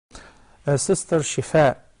Sister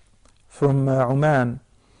Shifa from Oman,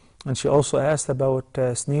 and she also asked about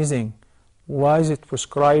sneezing. Why is it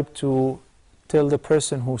prescribed to tell the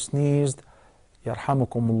person who sneezed,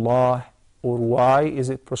 Yarhamukumullah, or why is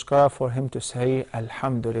it prescribed for him to say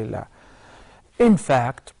Alhamdulillah? In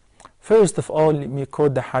fact, first of all, let me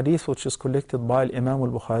quote the hadith which is collected by Imam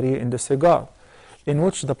al-Bukhari in this regard, in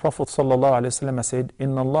which the Prophet ﷺ said,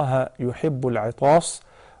 إِنَّ اللَّهَ يُحِبُّ الْعِطَاسِ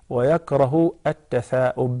وَيَكْرَهُ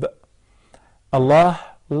التَّثَاؤُبِ. Allah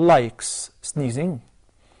likes sneezing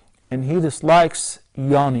and He dislikes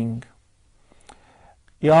yawning.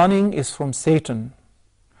 Yawning is from Satan.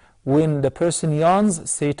 When the person yawns,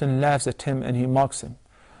 Satan laughs at him and he mocks him.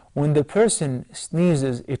 When the person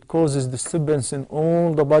sneezes, it causes disturbance in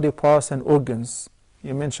all the body parts and organs.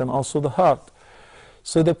 You mentioned also the heart.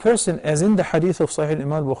 So the person, as in the hadith of Sahih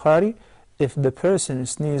Imam Bukhari, if the person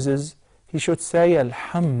sneezes, he should say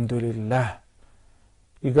Alhamdulillah.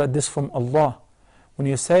 You got this from Allah. When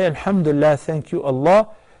you say Alhamdulillah, thank you Allah,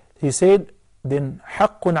 He said, then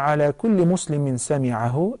حَقٌّ عَلَى كُلِّ مُسْلِمٍ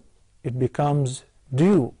سَمِعَهُ, it becomes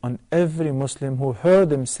due on every Muslim who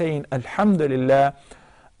heard him saying Alhamdulillah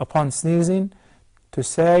upon sneezing to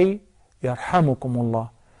say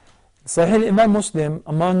Yarhamukumullah. Sahih Imam Muslim,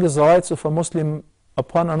 among his rights of a Muslim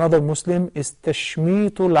upon another Muslim is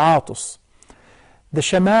Tashmeetul Atus. The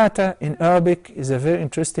shamata in Arabic is a very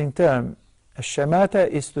interesting term. A shamata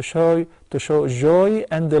is to show joy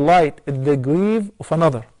and delight at the grief of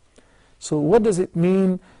another. So what does it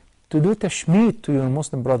mean to do tashmeet to your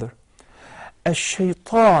Muslim brother? A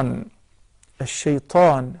shaitan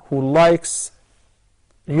who likes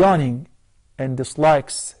yawning and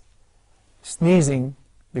dislikes sneezing,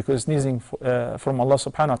 because sneezing from Allah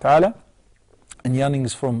subhanahu wa ta'ala and yawning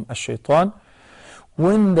is from a shaitan.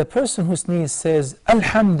 When the person who sneezes says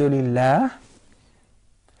Alhamdulillah,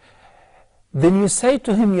 then you say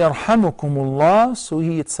to him Yarhamukumullah, so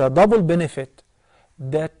it's a double benefit.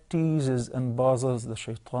 That teases and bothers the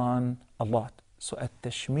shaitan a lot. So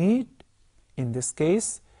at-tashmeet in this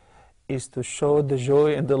case is to show the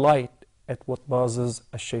joy and delight at what bothers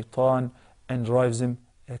a shaitan and drives him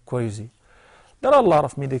crazy. There are a lot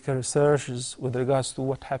of medical researches with regards to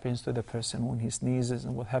what happens to the person when he sneezes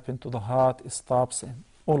and what happens to the heart, it stops and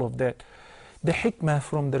all of that. The hikmah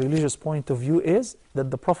from the religious point of view is that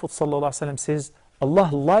the Prophet ﷺ says Allah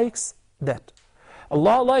likes that.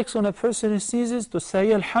 Allah likes when a person sneezes to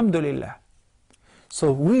say Alhamdulillah.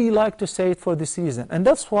 So we like to say it for this reason. And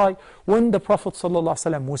that's why when the Prophet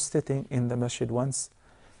ﷺ was sitting in the masjid once,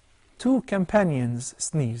 two companions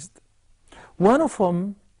sneezed. One of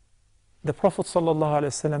them, the Prophet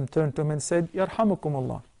ﷺ turned to him and said,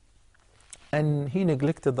 Yarhamukumullah. And he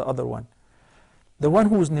neglected the other one. The one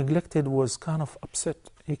who was neglected was kind of upset.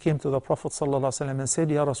 He came to the Prophet ﷺ and said,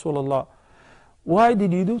 Ya Rasulullah, why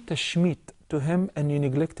did you do tashmeet to him and you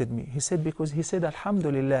neglected me? He said, because he said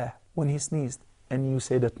Alhamdulillah when he sneezed and you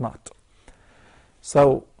said it not.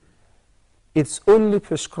 So it's only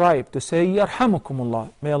prescribed to say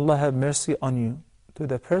Yarhamukumullah, may Allah have mercy on you, to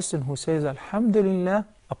the person who says Alhamdulillah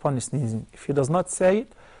upon sneezing. If he does not say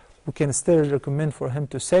it, we can still recommend for him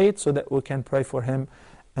to say it so that we can pray for him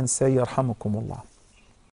and say Yarhamukumullah.